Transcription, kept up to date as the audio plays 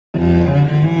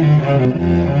Hey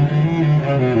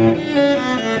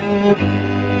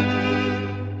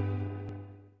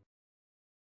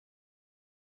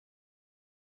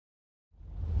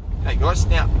guys,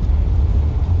 now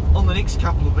on the next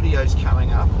couple of videos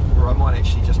coming up, or I might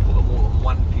actually just put them all on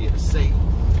one for you to see,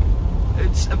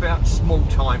 it's about small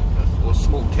time or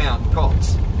small town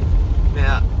cops.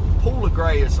 Now, Paula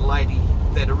Gray is a lady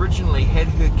that originally had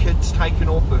her kids taken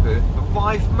off of her for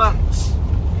 5 months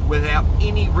without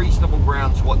any reasonable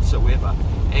grounds whatsoever,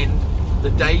 and the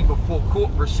day before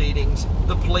court proceedings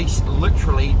the police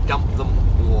literally dumped them,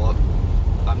 or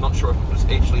I'm not sure if it was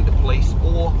actually the police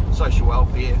or social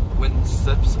welfare, WINS,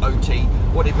 SIPS, OT,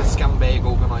 whatever scumbag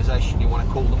organisation you want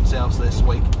to call themselves this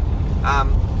week.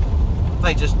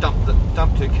 They just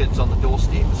dumped her kids on the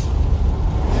doorsteps.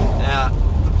 Now,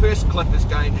 the first clip is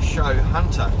going to show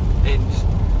Hunter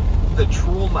and the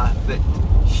trauma that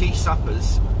she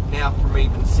suffers now from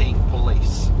even seeing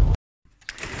police.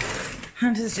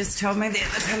 Hunter's just told me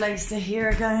that the police are here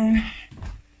again.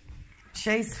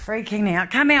 She's freaking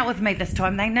out. Come out with me this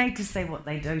time. They need to see what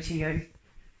they do to you.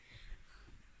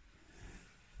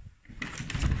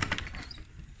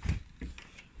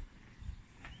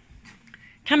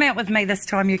 Come out with me this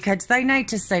time, you kids. They need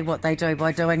to see what they do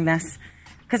by doing this.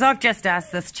 Because I've just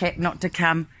asked this chap not to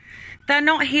come. They're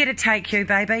not here to take you,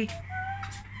 baby.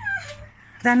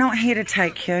 They're not here to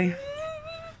take you.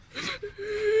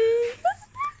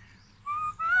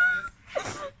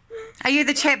 Are you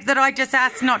the chap that I just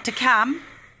asked not to come?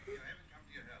 Yeah, I haven't come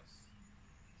to your house.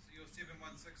 So you're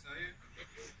 716, are you?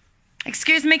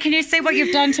 Excuse me, can you see what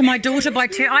you've done to my daughter by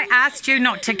two? I asked you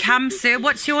not to come, sir.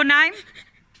 What's your name?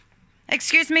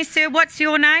 Excuse me, sir, what's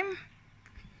your name?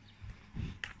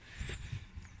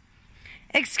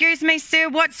 Excuse me, sir,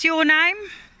 what's your name?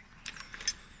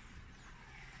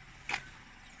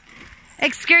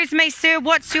 Excuse me, sir,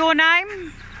 what's your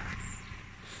name?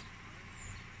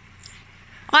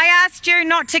 I asked you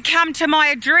not to come to my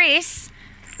address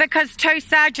because 2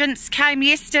 sergeants came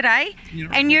yesterday. Can you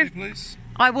not and record me, please?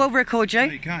 I will record you.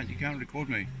 No, you can't. You can't record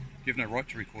me. You have no right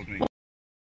to record me.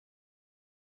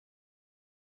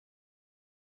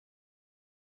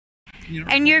 Can you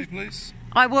not record me, please?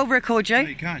 I will record you. No,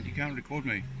 you can't. You can't record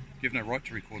me. You have no right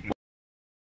to record me.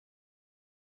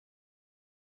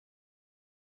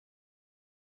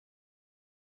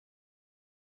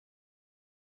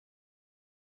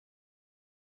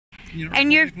 Can you not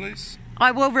record me, please?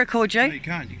 I will record you. No, you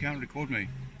can't. You can't record me.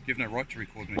 You have no right to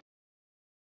record me.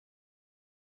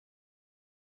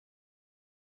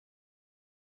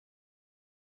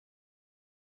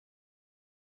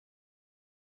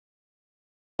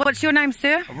 What's your name,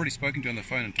 sir? I've already spoken to you on the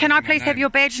phone. And Can I please have your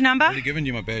badge number? I've already given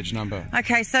you my badge number.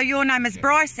 Okay, so your name is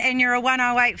Bryce and you're a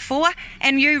 1084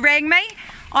 and you rang me.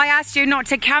 I asked you not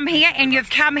to come here and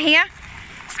you've come here.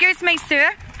 Excuse me,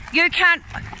 sir. You can't...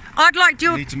 I'd like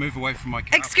you... You need to move away from my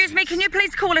car. Excuse me, can you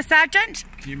please call a sergeant?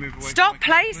 Can you move away Stop,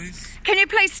 from my car, please. Can you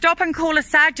please stop and call a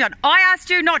sergeant? I asked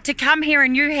you not to come here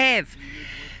and you have.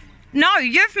 No,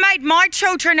 you've made my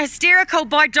children hysterical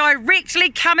by directly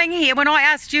coming here when I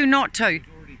asked you not to.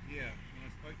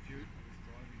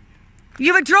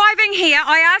 You were driving here.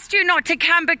 I asked you not to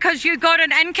come because you got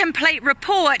an incomplete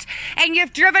report and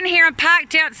you've driven here and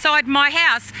parked outside my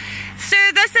house.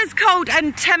 Sir, this is called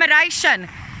intimidation.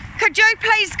 Could you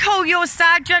please call your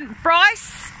Sergeant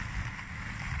Bryce?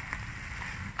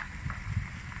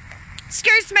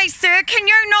 Excuse me, sir, can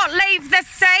you not leave the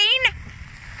scene?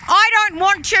 I don't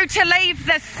want you to leave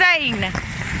the scene.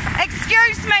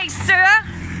 Excuse me, sir.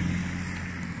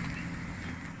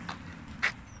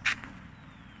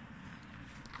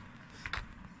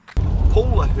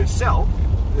 Paula herself,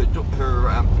 her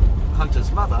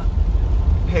Hunter's mother,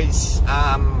 has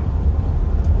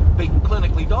been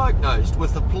clinically diagnosed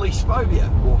with a police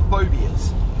phobia, or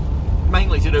phobias,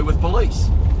 mainly to do with police.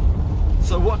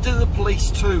 So what do the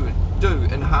police do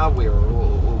in Hawera,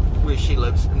 or where she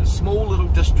lives, in the small little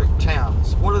district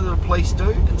towns? What do the police do?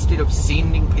 Instead of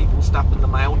sending people stuff in the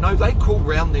mail, no, they call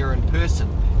round there in person,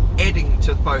 adding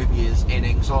to phobias and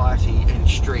anxiety and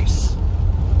stress.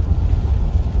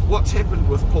 What's happened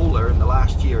with Paula in the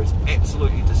last year is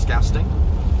absolutely disgusting.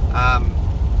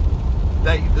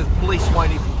 The police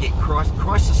won't even get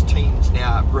crisis teams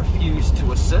now refuse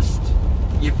to assist.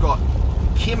 You've got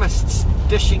chemists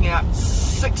dishing out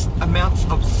amounts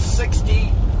of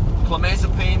 60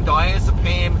 clonazepam,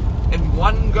 diazepam in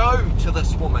one go to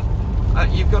this woman.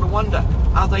 You've got to wonder,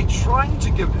 are they trying to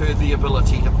give her the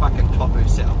ability to fucking top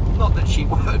herself? Not that she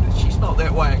would, she's not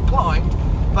that way inclined,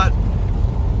 but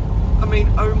I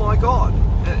mean, oh my God.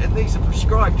 And these are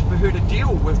prescribed for her to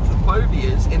deal with the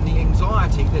phobias and the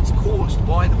anxiety that's caused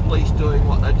by the police doing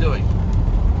what they're doing.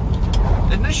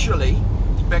 In initially,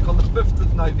 back on the 5th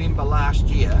of November last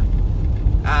year,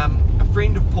 a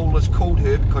friend of Paula's called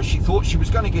her because she thought she was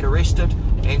going to get arrested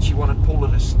and she wanted Paula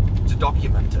to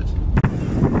document it.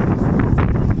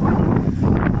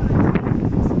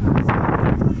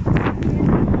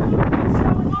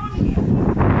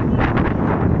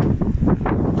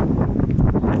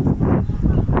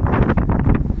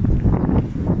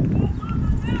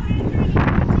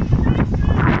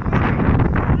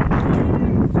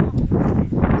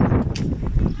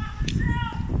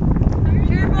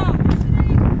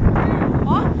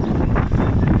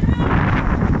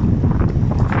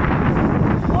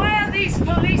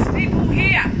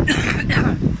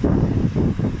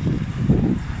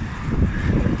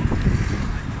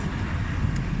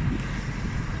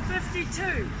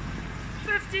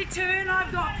 And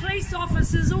I've got police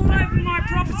officers all over my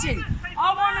property.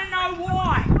 I want to know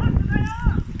why.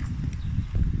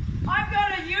 I've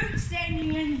got a ute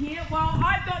standing in here while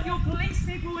I've got your police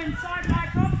people inside my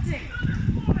property.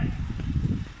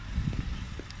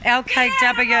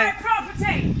 LKW my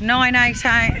property. 988.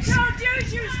 I told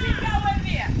you keep going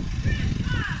there.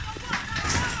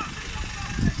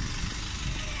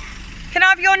 Can I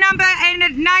have your number and a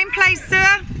name, please,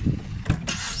 sir?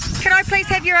 Can I please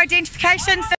have your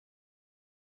identification, sir?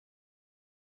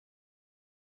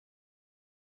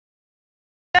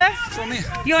 It's on there.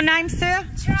 Your name, sir?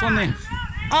 It's on there.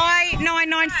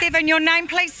 I-997. Your name,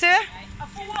 please, sir?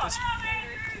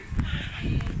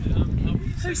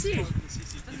 Who's here?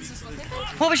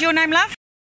 What was your name, love?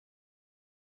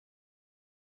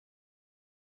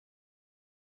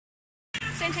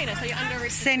 Santina, so you're under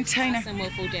arrest. Santina. And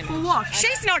willful damage. For what?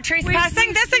 She's not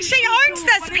trespassing. She owns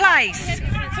this place.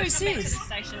 Who says?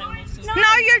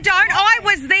 No, you don't. I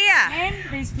was there. And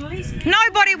there's police.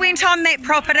 Nobody went on that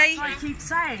property. I keep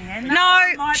saying. And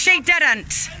No, she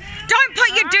didn't. Don't put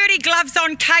your dirty gloves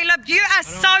on, Caleb. You are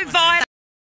so violent.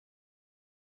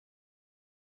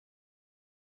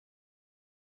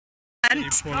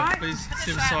 Please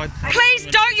step aside. Please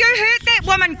don't you hurt that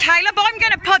woman, Caleb. I'm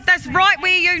going to put this right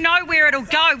where you know where it'll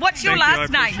go. What's your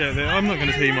last name? I appreciate that. I'm not going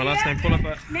to tell you my last name, Paula,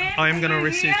 but I am going to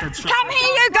arrest you for obstruction. Come here,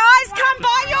 you guys. Come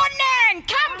by your nan.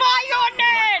 Come by your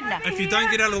nan. If you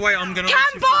don't get out of the way, I'm going to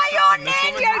Come by your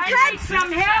nan, you I need kids.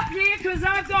 some help here because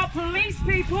I've got police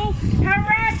people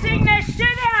harassing the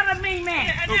shit out of me,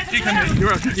 man.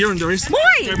 You're under arrest.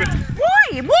 Why? Go back.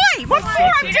 Why? What for?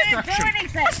 I'm just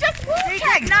anything. It's just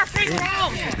walking. Nothing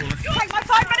wrong. Take my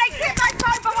phone, Minnie. Get my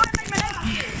phone behind me,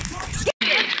 Minnie.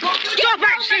 Stop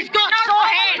it. She's got sore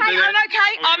hands.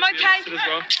 I'm okay.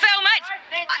 Film it.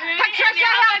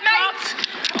 Patricia, help me.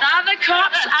 The other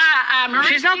cops are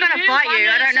She's not going to fight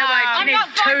you. I don't know why she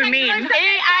needs two men.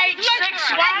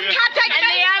 EH61 and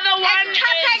the other one is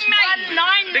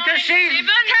 199. Because she's...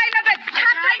 Caleb, it's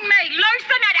cutting me.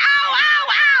 Loosen it. Ow, ow,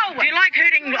 ow. Do you like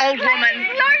hurting old women?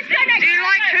 Loosen it. Do you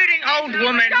like hurting old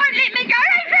women? Don't let me go.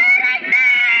 He's hurting me.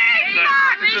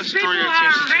 Just draw your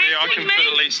attention to me. I can put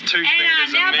at least 2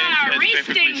 fingers in now there. they're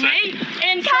arresting me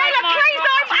inside Caleb, my please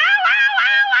don't. property. Ow, ow,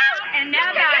 ow, ow. And now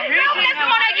they're Help hurting this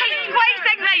Monique. He's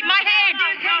squeezing me. My hand.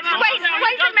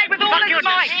 Squeezing me with all his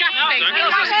might. Don't do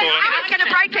this, Paula. I'm going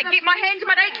to break it. Get my hand,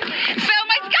 Monique. Phil,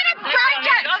 he's going to break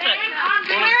it.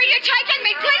 Where are you taking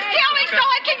me? Please tell me so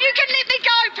you can let me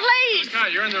go, please. No,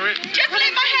 you're in the red. Just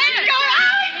let my hand go.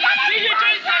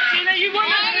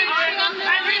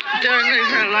 Don't leave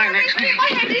her alone, actually. Get my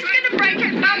hand. He's going to break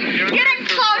it. Get in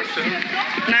close.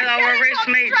 No, they'll arrest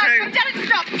me too. We didn't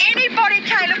stop anybody,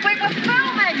 Caleb. We were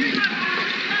filming.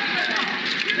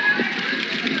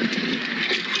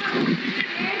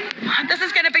 This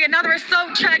is going to be another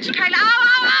assault charge, Caleb.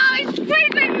 Oh, he's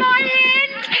squeezing my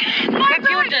hand. My Look,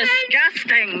 you're right hand.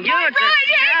 disgusting. You're My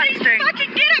right hand. He's disgusting.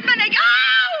 fucking get it, Minnie. Oh!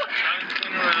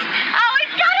 Oh,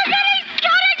 he's cutting it. He's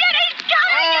cutting it. He's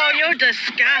cutting it. Oh, you're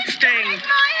disgusting. It's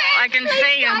my hand. I can Please,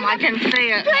 see him. I can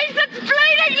see it. Please, it's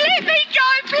bleeding. Let me go,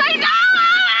 please. Oh,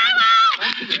 oh, oh, oh.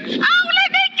 Oh, let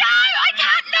me go. I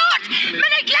can't not.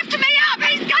 Minnie, lift me up.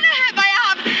 He's going to hurt my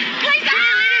arm. Please. Can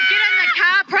you let us get in the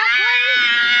car properly?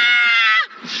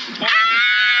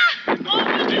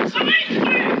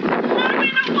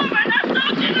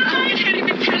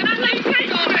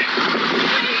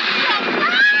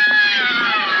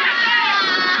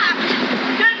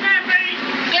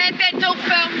 Glad that don't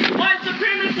film. White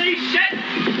supremacy shit.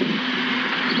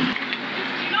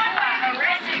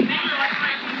 Arresting me like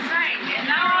I'm saying. And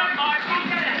now I'm like,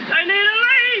 they need to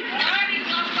leave.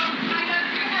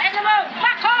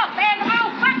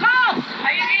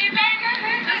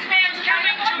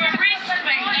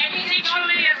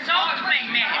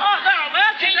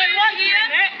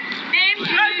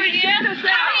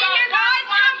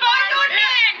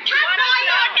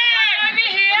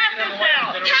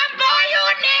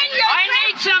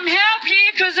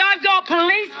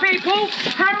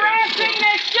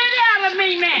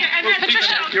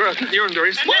 You're under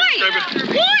arrest. Why?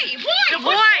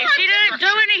 She didn't do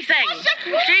anything.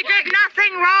 She did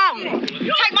nothing wrong.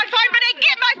 Take my phone, Minnie.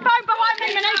 Get my phone behind me,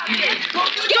 Minnie.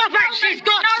 Stop it. She's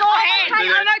got sore hands.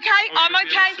 I'm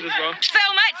okay.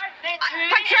 Film it.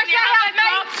 Patricia, help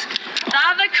me. The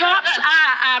other cops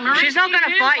are She's not going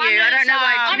to fight you. I don't know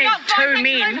why she needs two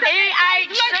men.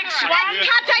 EH61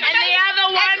 Cutting and me. the other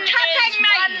one It's cutting is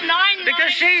me. 1997.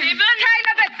 Because she's...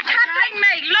 Caleb, it's cutting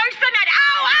me. Loosen it.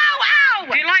 Ow, ow,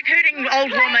 ow. Do you like hurting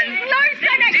old women?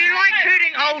 Loosen it. Do you like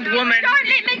hurting old women? Don't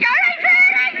let me go. He's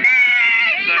hurting me.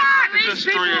 Just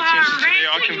draw your attention to me.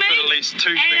 I can put at least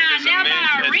 2 fingers in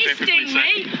there. That's perfectly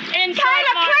safe.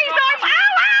 Caleb, please don't. Ow,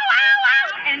 ow, ow,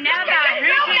 ow. And now they're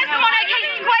hurting her.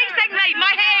 He's squeezing me.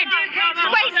 My hand.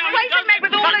 Squeezing me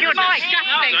with all his might.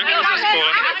 Disgusting.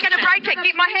 It's going to break it.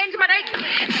 Get my hand, Minnie.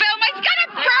 Phil, it's going to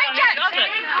break it.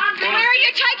 Where are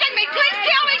you taking me? Please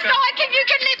tell me so you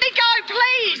can let me go,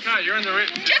 please. No, you're in the red.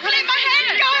 Just let my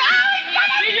hand go. Oh,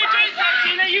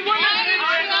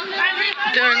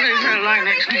 Don't leave her alone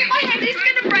next to me. my hand. He's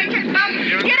going to break it.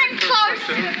 Get in close.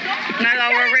 No,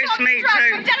 they'll arrest me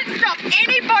too. We didn't stop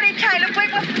anybody, Caleb. We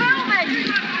were filming.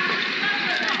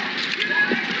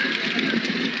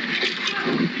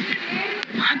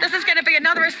 This is going to be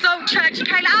another assault charge,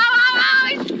 Caleb. Oh,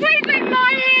 he's squeezing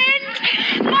my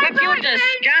hand. My Look, you're right hand.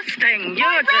 disgusting. My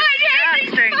You're right hand. He's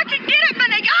disgusting. fucking get it,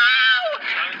 Minnie. Oh!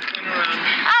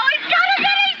 Oh, he's cutting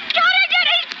it. He's cutting it.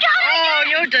 He's cutting it. Oh,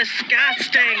 you're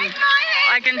disgusting. It's my hand.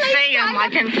 I can see him. I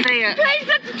can see it. Please,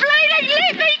 it's bleeding.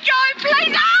 Let me go,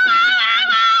 please. Oh, oh,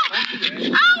 oh, oh.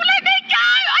 Oh, let me go.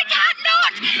 I can't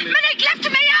not. Minnie, lift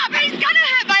me up. He's going to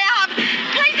hurt my arm.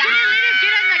 Please. Can you let him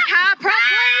get in the car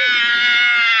properly?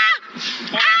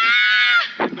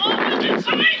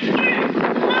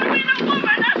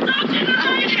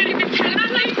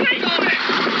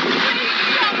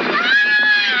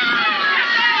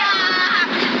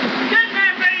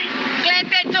 Glad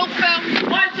that dog fell.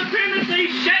 White supremacy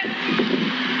shit.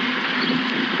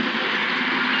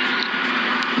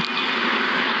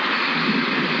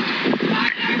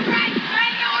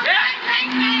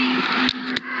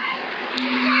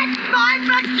 My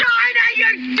vagina, you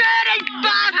dirty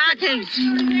bastard!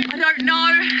 I don't know.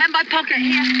 In my pocket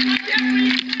here.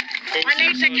 I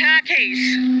need the car keys.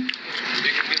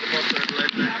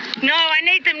 No, I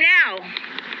need them now.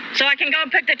 So I can go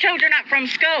and pick the children up from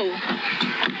school.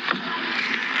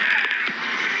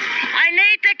 I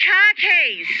need the car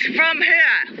keys from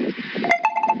her.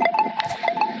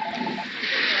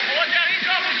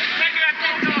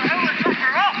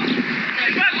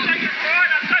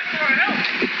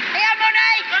 Here,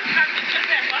 Monique!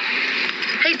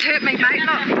 He's hurt me, mate.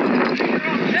 Look.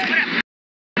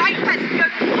 Rapist, you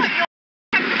put your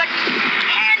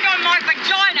hand on my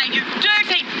vagina, you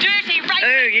dirty, dirty rapist.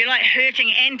 Ooh, you like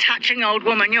hurting and touching old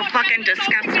woman. You're fucking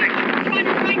disgusting.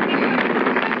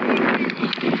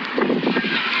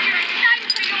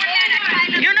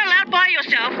 You're not allowed by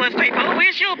yourself with people.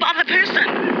 Where's your other person?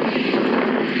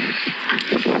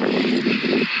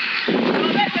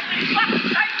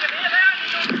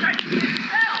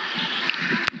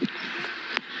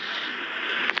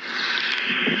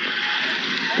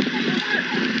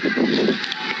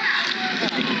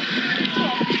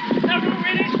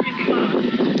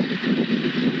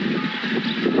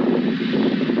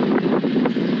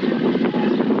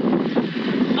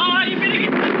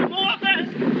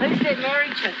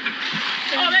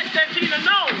 Oh, that's even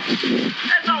no.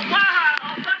 That's a waha.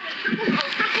 Oh, fucking triple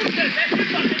shit. That's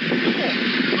just fucking triple.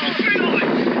 Oh, 3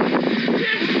 lines.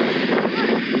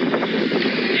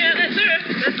 Yeah, that's it.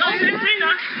 That's all that's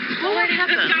Tina. Well, what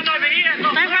happened? This gun over here. They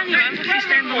run you over if you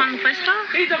stand behind the police car?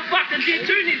 He's a fucking G2.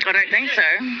 I don't think so. I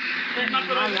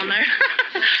want to.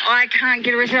 I can't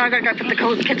get arrested. I gotta go pick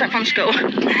the kids up from school.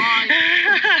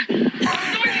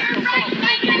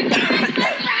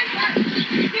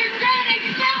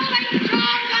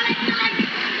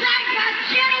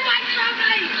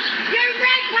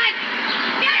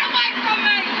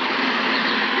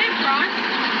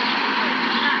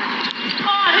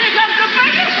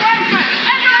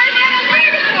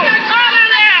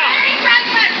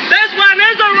 This one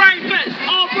is a rapist.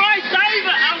 Oh, Bryce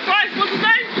David. Bryce, what's his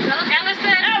name?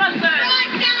 Ellison.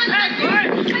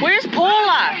 Where's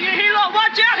Paula? He look, what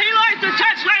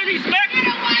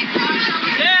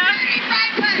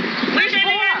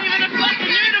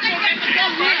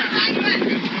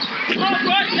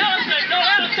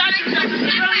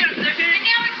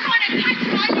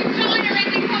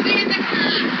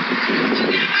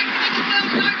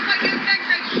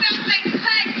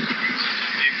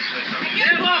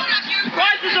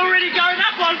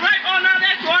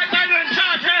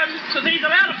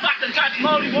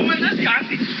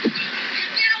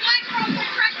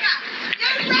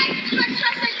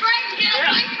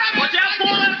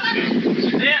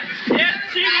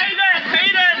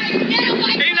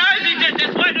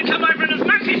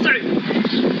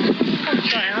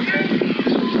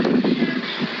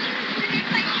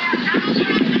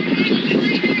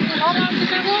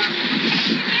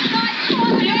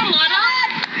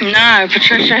No,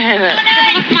 Patricia had it.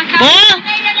 What?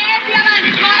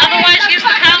 Otherwise, use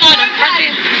the car load in front of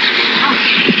you.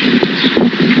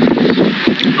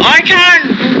 I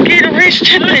can't get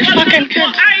arrested, these fucking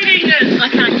kids. I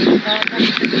can't.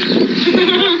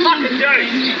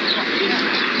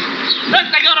 Look,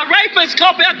 they got a rapist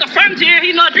cop out the front here.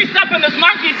 He's not dressed up in his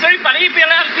monkey suit, but he'd be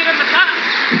allowed to get in the car.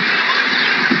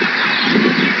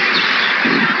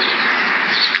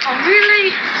 Oh, really?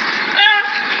 Yeah.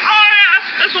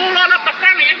 It's all on up the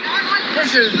front here.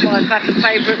 This is my fucking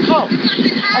favourite cop.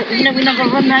 You know, we're not going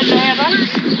to run that guy over.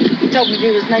 He told me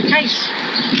there was no case.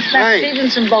 That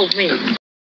Stevens involved me.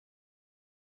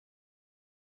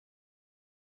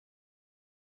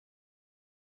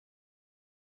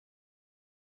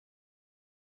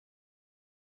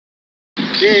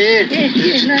 Yeah,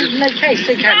 no case,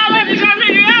 they can't.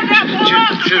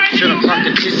 Should have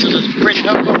fucking tested his breath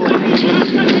alcohol.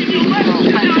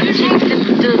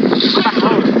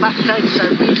 So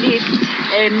we did,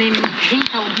 and then he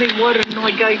told me, why didn't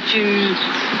I go to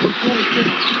report it to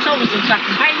the controls and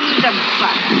fucking pay them?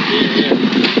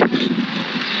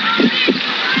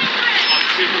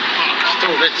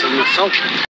 Still, that's an assault.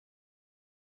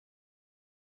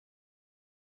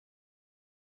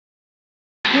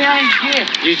 Yeah.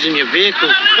 Using your vehicle.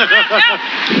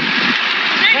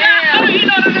 He's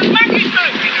not in his monkey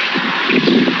suit.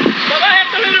 So I have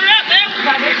to let her out now.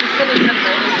 You're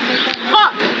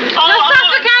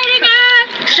suffocating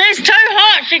her. She's too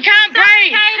hot. She can't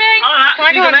breathe.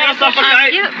 Alright, you can have a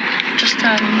suffocate. Just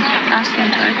ask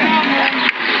them to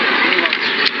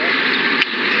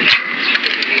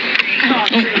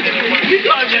You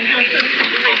guys are going to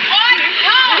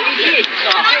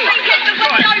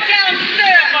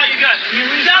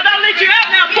Now they'll let you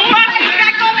out now, Paula.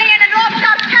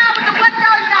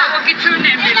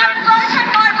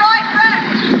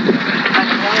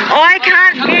 I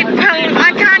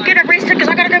can't get arrested because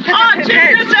I got to go pick up her check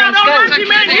kids this out. from Oh, school.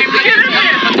 man, you can get in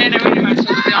there.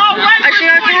 Oh, Is she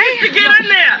okay? to get in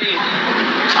there.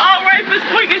 Oh, rapist,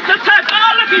 quick, it's the touch.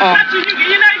 Oh, look, he's touching you.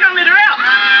 You know you're going to let her out.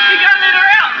 You're going to let her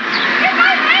out.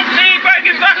 See, he broke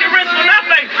his fucking wrist for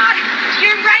nothing.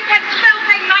 You rapist,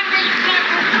 filthy monkey.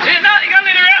 Yeah, no, you're going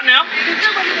to let her out now. You're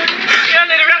going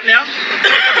to let her out now.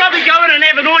 I'll probably go in and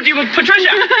have an orgy with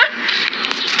Patricia.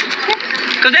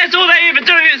 Because that's all they ever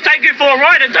do is take you for a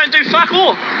ride and don't do fuck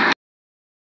all.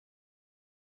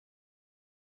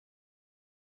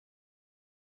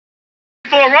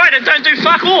 For a ride and don't do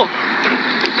fuck all.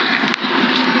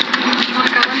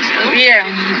 Yeah.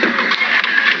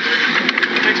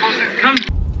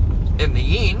 In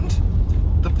the end,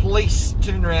 the police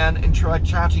turned around and tried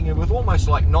charging her with almost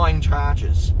like 9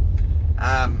 charges.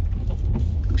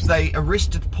 They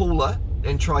arrested Paula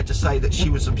and tried to say that she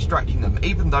was obstructing them,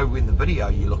 even though in the video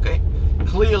you look at,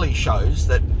 clearly shows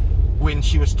that when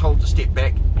she was told to step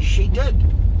back, she did.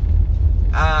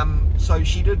 So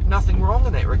she did nothing wrong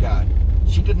in that regard.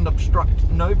 She didn't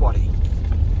obstruct nobody.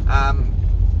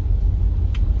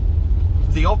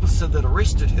 The officer that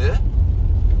arrested her,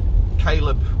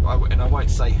 Caleb, and I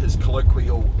won't say his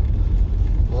colloquial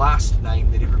last name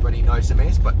that everybody knows him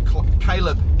as, but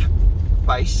Caleb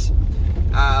Face,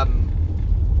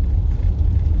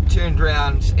 turned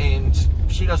around and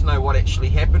she doesn't know what actually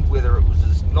happened, whether it was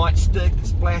his nightstick,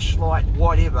 his flashlight,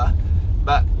 whatever,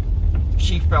 but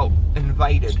she felt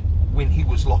invaded when he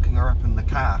was locking her up in the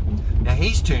car. Now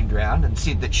he's turned around and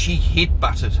said that she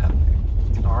headbutted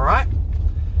him. Alright?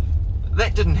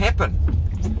 That didn't happen,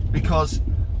 because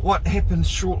what happens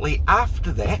shortly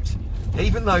after that,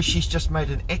 even though she's just made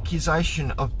an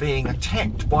accusation of being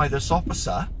attacked by this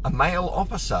officer, a male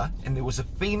officer, and there was a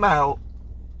female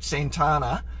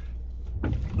Santana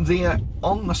there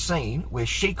on the scene where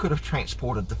she could have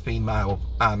transported the female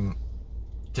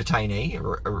detainee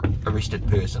or arrested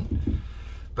person,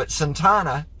 but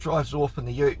Santana drives off in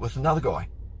the ute with another guy.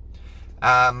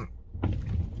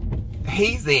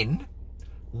 He then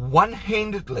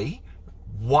one-handedly,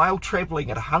 while travelling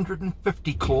at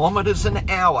 150 kilometres an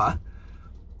hour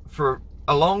for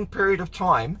a long period of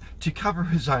time to cover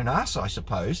his own ass, I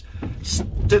suppose,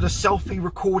 did a selfie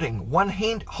recording, one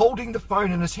hand holding the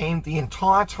phone in his hand the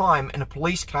entire time in a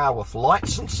police car with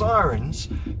lights and sirens,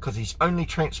 because he's only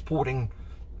transporting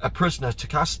a prisoner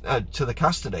to the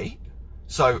custody.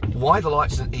 So why the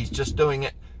lights? He's just doing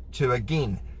it to,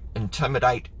 again,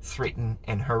 intimidate, threaten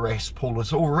and harass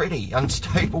Paula's already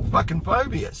unstable fucking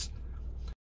phobias.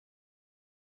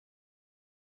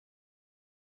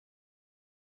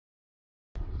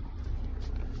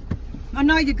 I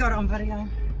know you got it on video.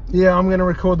 Yeah, I'm going to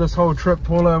record this whole trip,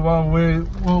 Paula, while we're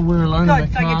alone in the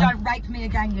Good, so car. you don't rape me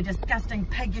again, you disgusting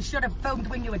pig. You should have filmed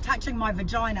when you were touching my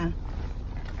vagina.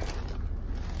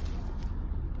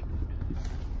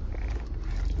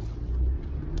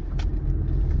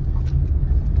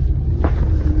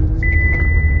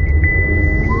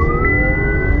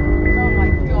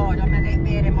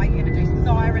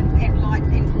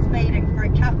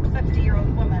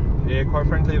 quite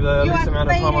frankly, the least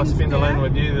amount of time I spend alone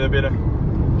with you, the better.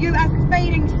 You are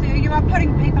speeding, sir. You are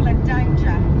putting people in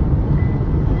danger.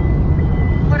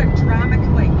 What a drama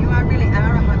queen. You really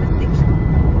are a homosexual.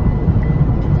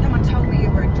 Someone told me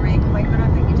you were a drag queen, but I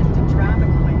think you're just a drama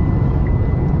queen.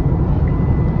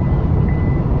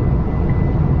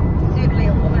 Certainly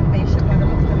a woman basher by the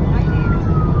looks of my hands.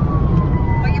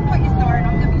 Well, you put your siren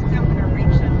on, give yourself an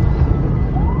erection.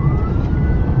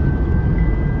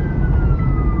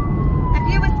 If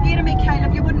you were scared of me,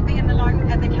 Caleb, you wouldn't be in the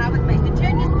car with me. So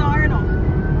turn your siren off.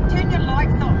 Turn your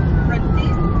lights off,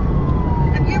 princess.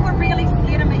 If you were really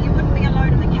scared of me, you wouldn't be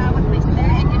alone in the car with me, sir,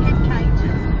 and you'd have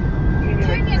cages.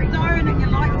 Turn your siren and your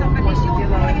lights off unless you're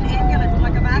calling an ambulance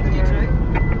like I've asked you to.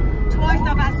 Twice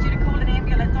I've asked you to call an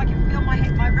ambulance. I can feel my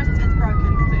wrist is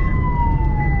broken, sir.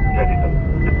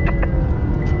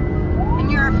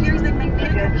 And you're refusing me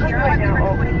medical care. I hope you're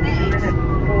recording that.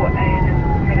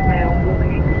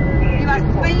 You are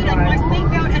speeding. My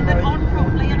seatbelt isn't on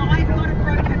properly and I've got a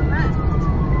broken wrist.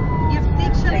 You've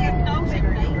sexually assaulted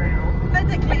me,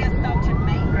 physically assaulted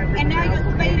me, and now you're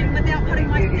speeding without putting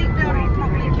my seatbelt on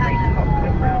properly, Caleb.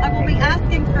 I will be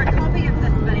asking for a copy of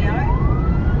this video.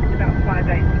 About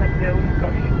 5'8" Bill, he's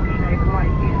got shaved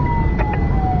right here.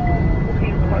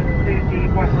 Walking close to the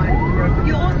white line.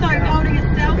 You're also holding a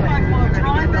cell phone while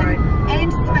driving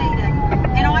and speeding,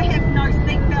 and I have no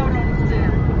seatbelt on, sir.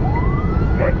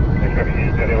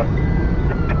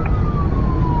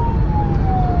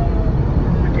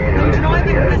 You're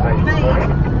driving with speed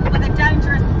with a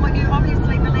dangerous, what you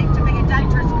obviously believe to be a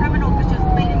dangerous criminal because you're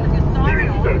speeding with your siren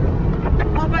on.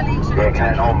 I believe you should have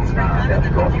taken him straight out of the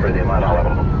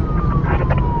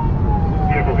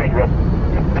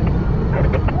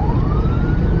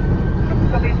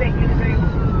Somebody thank you to me.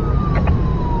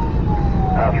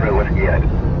 Through Whiskey 8.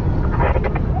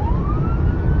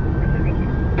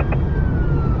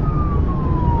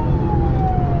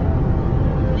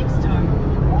 Next time,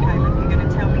 Caleb, you're going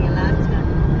to tell me your last name.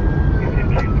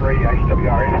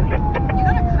 You're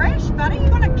going to crash, buddy. You're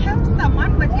going to kill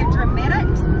someone with your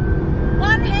dramatics.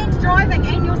 One hand driving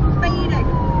and you're speeding.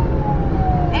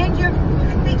 And you've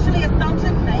sexually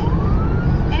assaulted me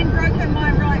and broken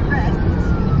my right wrist.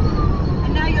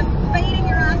 And now you're speeding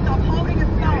your ass off holding a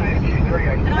phone.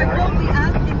 And I will be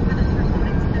asking for this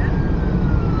recording, sir.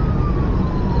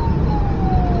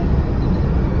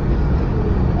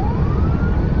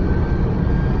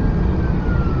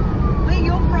 Where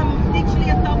you're from, sexually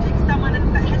assaulting someone and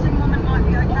hitting women might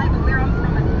be okay, but where I'm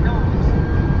from, it's not.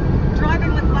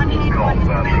 Driving with one hand while you're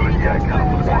speeding is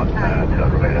also not okay.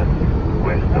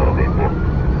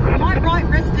 My right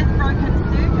wrist is broken,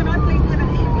 sir. Can I please have an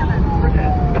ambulance?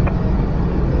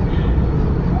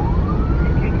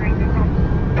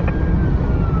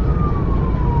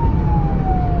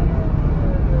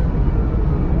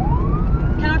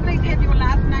 Can I please have your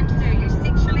last name, sir? You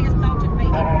sexually assaulted me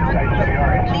and broke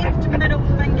my left middle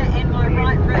finger and my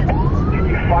right wrist.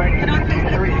 Can I please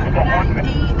have your name?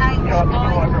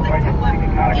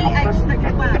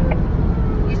 EH61.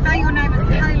 You say your name is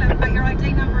Caleb, but your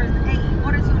ID number is E.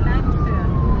 What is your name, sir?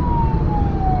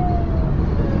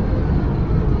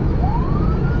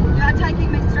 You are taking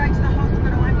me straight to the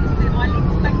hospital, aren't you, sir? My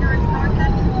left finger is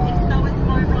broken, and so is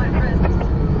my right wrist.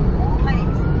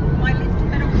 Please, my left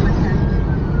middle finger.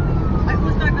 I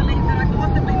also believe that I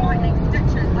possibly might need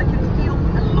stitches. I can feel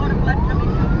a lot of blood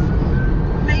coming out.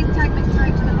 Please take me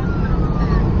straight to the hospital,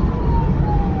 sir.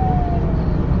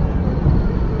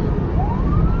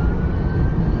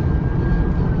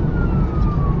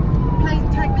 Please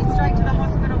take me straight to the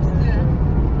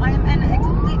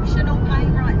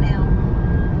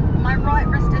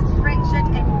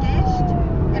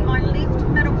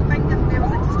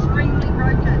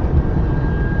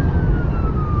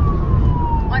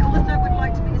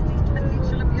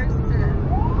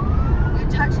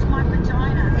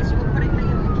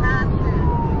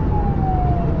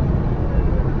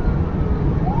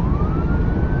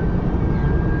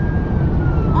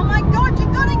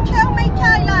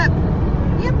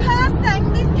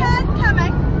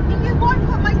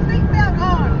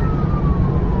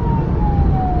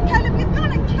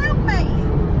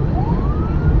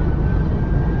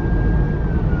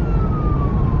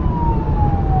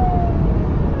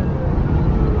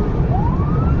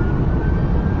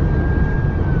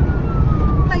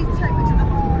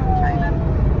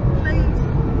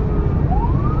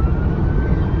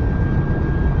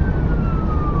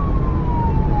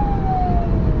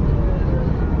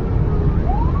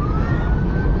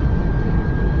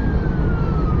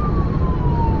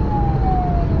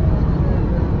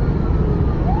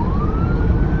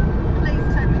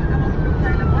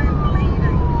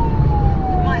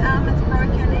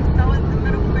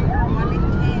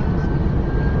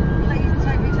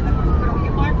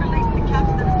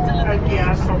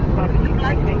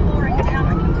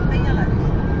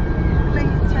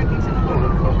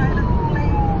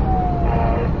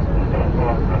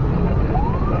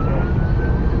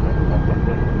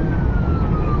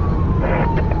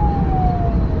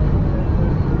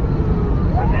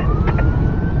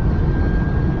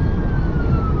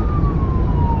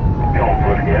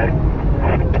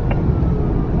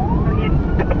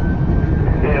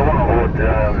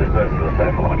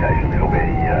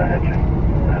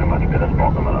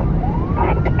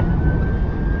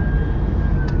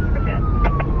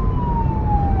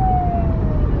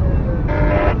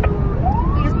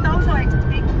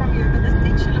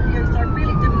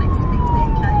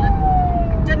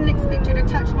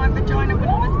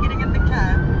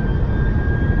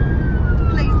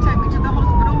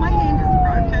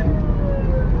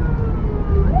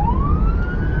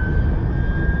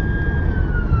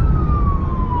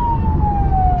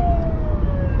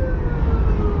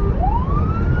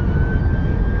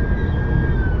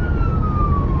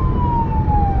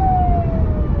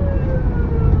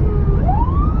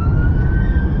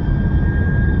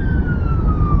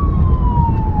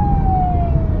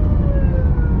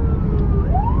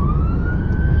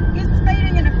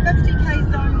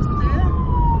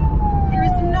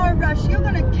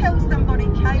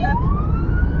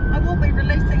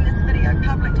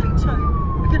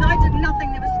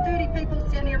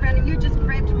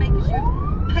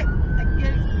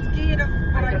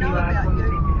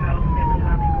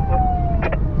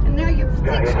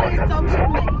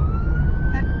assaulted me.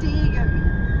 How dare you?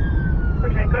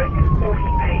 Okay, go to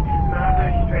 48 Marlow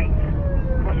Street.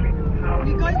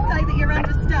 You guys say that you're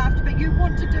understaffed, but you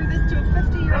want to do this to a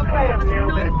 50-year-old girl with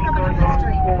no criminal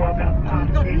history.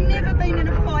 I've never been in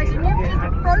a fight, and you've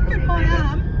just broken my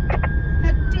arm.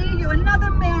 How dare you?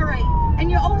 Another Maori. And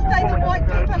you all say the white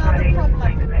people are the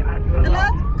problem. The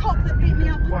last cop that beat me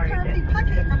up was Karapi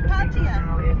Paki from Patia.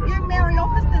 You Maori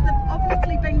officers have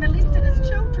obviously been molested as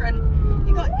children.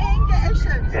 You've got anger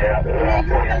issues.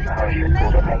 Now you're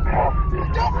molesting me.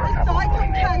 Stop the cycle,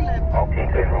 Caleb.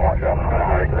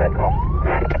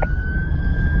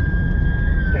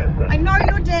 I know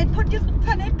your dad put your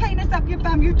penis up your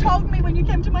bum. You told me when you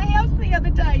came to my house the other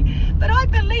day. But I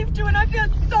believed you and I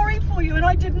felt sorry for you, and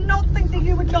I did not think that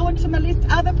you would go on to molest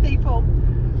other people.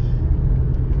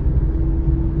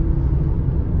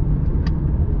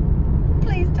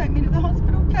 Please take me to the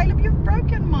hospital, Caleb. You've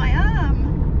broken my arm.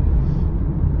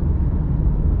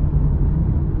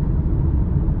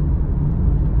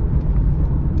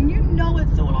 And you know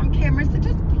it's all on camera, so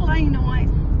just play nice.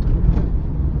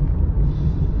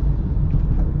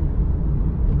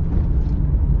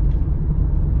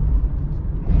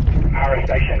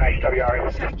 Station HWR.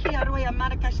 Does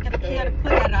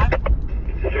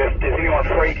anyone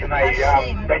free? Can they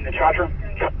be in the charge room?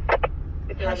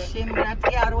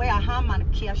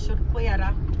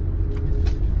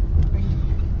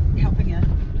 Helping a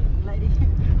lady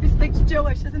who speaks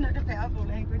Jewish, isn't it a powerful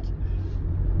language?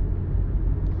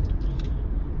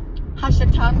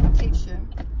 Hashatan will teach you.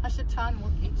 Hashatan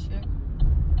will teach you.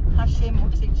 Hashem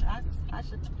will teach us.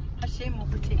 Hashem will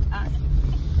protect us.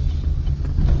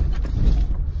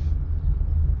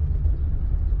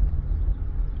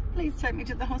 Please take me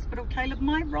to the hospital, Caleb.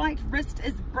 My right wrist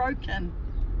is broken.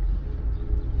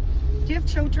 Do you have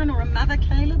children or a mother,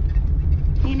 Caleb?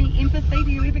 Any empathy?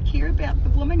 Do you ever care about the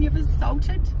woman you've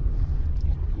assaulted?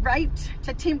 Raped?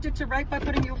 Attempted to rape by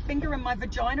putting your finger in my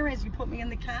vagina as you put me in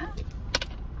the car?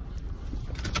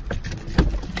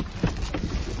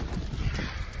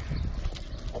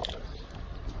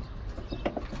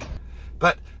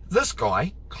 But this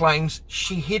guy claims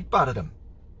she headbutted him.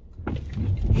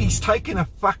 He's taken a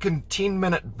fucking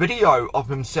 10-minute video of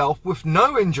himself with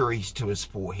no injuries to his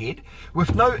forehead,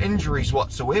 with no injuries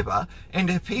whatsoever, and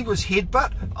if he was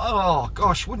headbutt, oh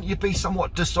gosh, wouldn't you be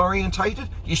somewhat disorientated?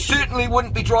 You certainly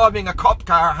wouldn't be driving a cop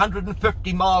car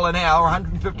 150 mile an hour,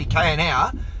 150k an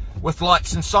hour, with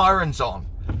lights and sirens on,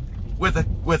 with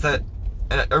an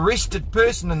arrested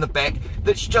person in the back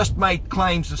that's just made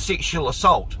claims of sexual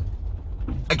assault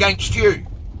against you.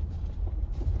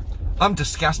 I'm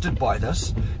disgusted by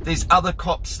this. There's other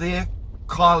cops there.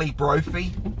 Kylie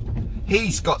Brophy.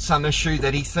 He's got some issue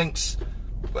that he thinks...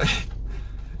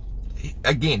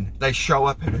 Again, they show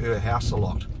up at her house a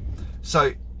lot.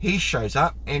 So he shows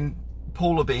up, and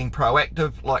Paula, being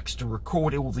proactive, likes to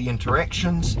record all the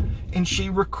interactions, and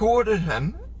she recorded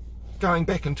him going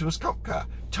back into his cop car,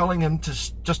 telling him to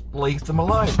just leave them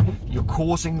alone. You're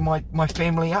causing my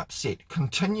family upset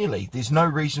continually. There's no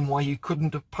reason why you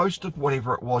couldn't have posted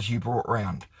whatever it was you brought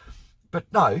round. But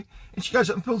no, and she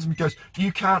goes up and films him and goes,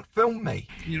 you can't film me.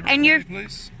 Can you record me,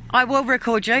 please? I will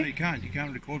record you. No, you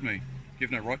can't record me. You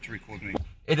have no right to record me.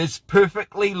 It is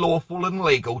perfectly lawful and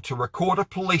legal to record a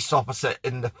police officer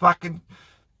in the fucking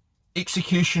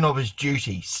execution of his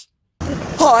duties.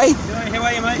 Hi. G'day, how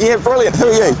are you, mate? Yeah, brilliant. Who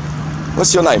are you?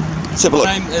 What's your name? Let's have a look.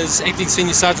 My name is Acting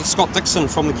Senior Sergeant Scott Dixon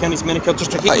from the county's Manukau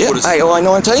District Headquarters. Yeah. AI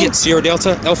 19? Yeah, Sierra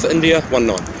Delta, Alpha India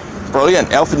 19. Brilliant.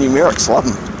 Alpha numerics, love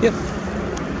them. Yeah.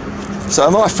 So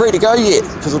am I free to go yet?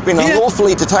 Because I've been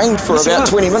unlawfully detained for about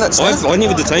 20 minutes now. I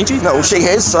never detained you. No, well, she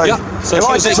has, so, so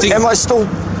am I still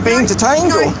being detained?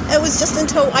 No, or? it was just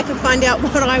until I could find out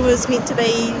what I was meant to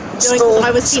be doing. Still,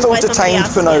 I was sent by detained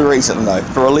for no reason, though,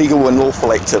 for illegal and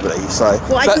lawful activity. So,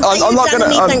 well, I didn't say you'd done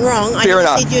anything wrong. I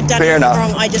just said you'd done anything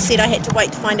wrong. I just said I had to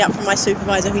wait to find out from my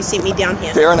supervisor who sent me down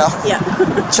here. Fair enough. Yeah.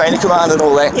 Chain of command and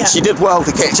all that. Yeah. She did well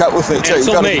to catch up with me too. It's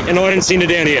not me, and I didn't send her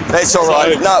down here. That's all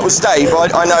right. No, it was Dave.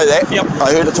 I know that. Yep.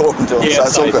 I heard her talking to him, so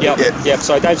it's all good. Yep.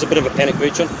 So Dave's a bit of a panic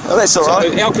merchant. Oh, that's all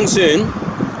right. So our concern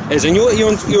is, and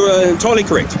you're entirely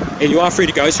correct, and you are free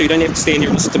to go, so you don't have to stand here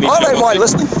and listen to me. I don't mind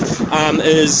listening.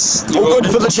 Is all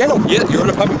good for the channel. Yeah, you're in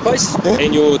a public place,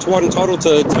 and you're quite entitled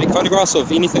to take photographs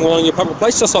of anything while in your public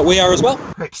place, just like we are as well.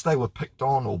 Perhaps they were picked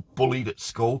on or bullied at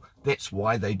school. That's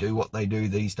why they do what they do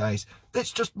these days.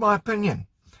 That's just my opinion.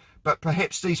 But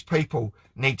perhaps these people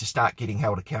need to start getting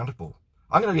held accountable.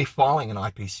 I'm going to be filing an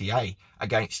IPCA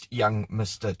against young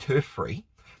Mr. Turfree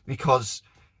because,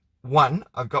 one,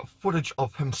 I've got footage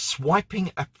of him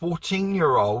swiping a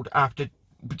 14-year-old after,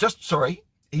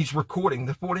 he's recording,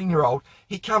 the 14-year-old,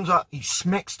 he comes up, he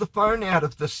smacks the phone out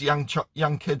of this young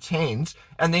kid's hands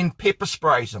and then pepper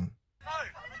sprays him.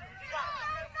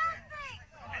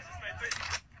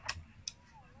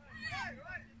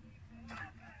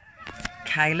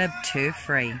 Caleb,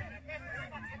 turf-free.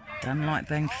 Doesn't like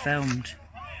being filmed.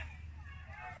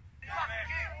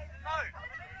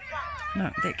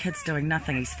 Look, that kid's doing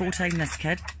nothing. He's 14, this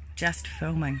kid. Just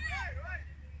filming.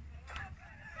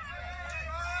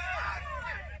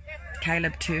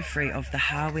 Caleb, turf-free of the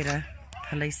Hawera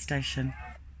police station.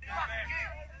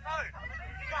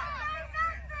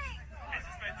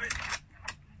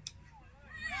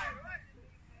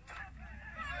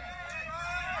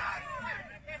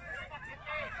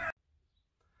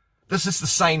 This is the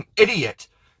same idiot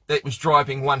that was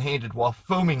driving one-handed while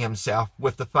filming himself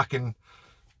with the fucking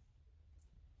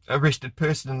arrested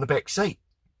person in the back seat.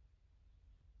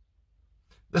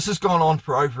 This has gone on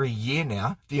for over a year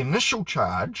now. The initial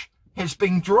charge has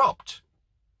been dropped.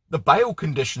 The bail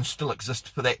conditions still exist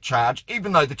for that charge,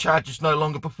 even though the charge is no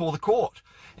longer before the court.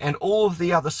 And all of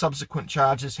the other subsequent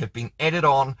charges have been added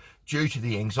on due to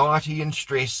the anxiety and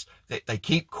stress that they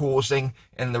keep causing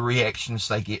and the reactions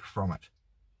they get from it.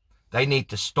 They need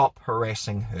to stop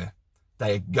harassing her.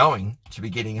 They are going to be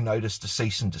getting a notice to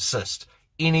cease and desist.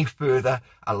 Any further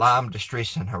alarm,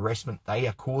 distress and harassment they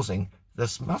are causing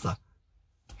this mother.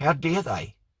 How dare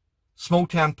they? Small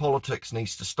town politics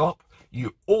needs to stop.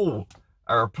 You all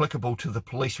are applicable to the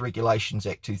Police Regulations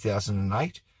Act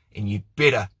 2008, and you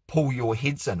better pull your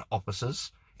heads in,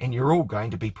 officers, and you're all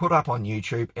going to be put up on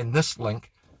YouTube, and this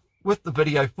link with the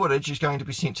video footage is going to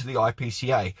be sent to the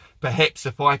IPCA. Perhaps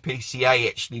if IPCA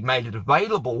actually made it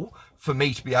available for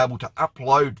me to be able to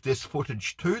upload this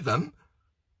footage to them,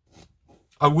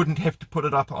 I wouldn't have to put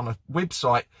it up on a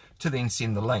website to then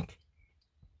send the link.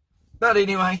 But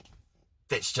anyway,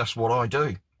 that's just what I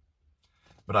do.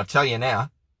 But I tell you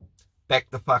now, back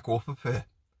the fuck off of her.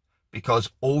 Because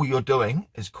all you're doing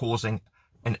is causing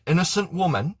an innocent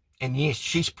woman, and yes,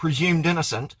 she's presumed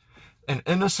innocent, an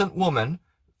innocent woman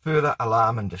further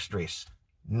alarm and distress.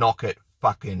 Knock it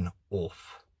fucking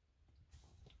off.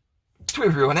 To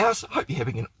everyone else, I hope you're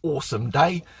having an awesome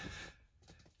day.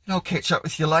 And I'll catch up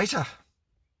with you later.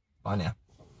 Bye now.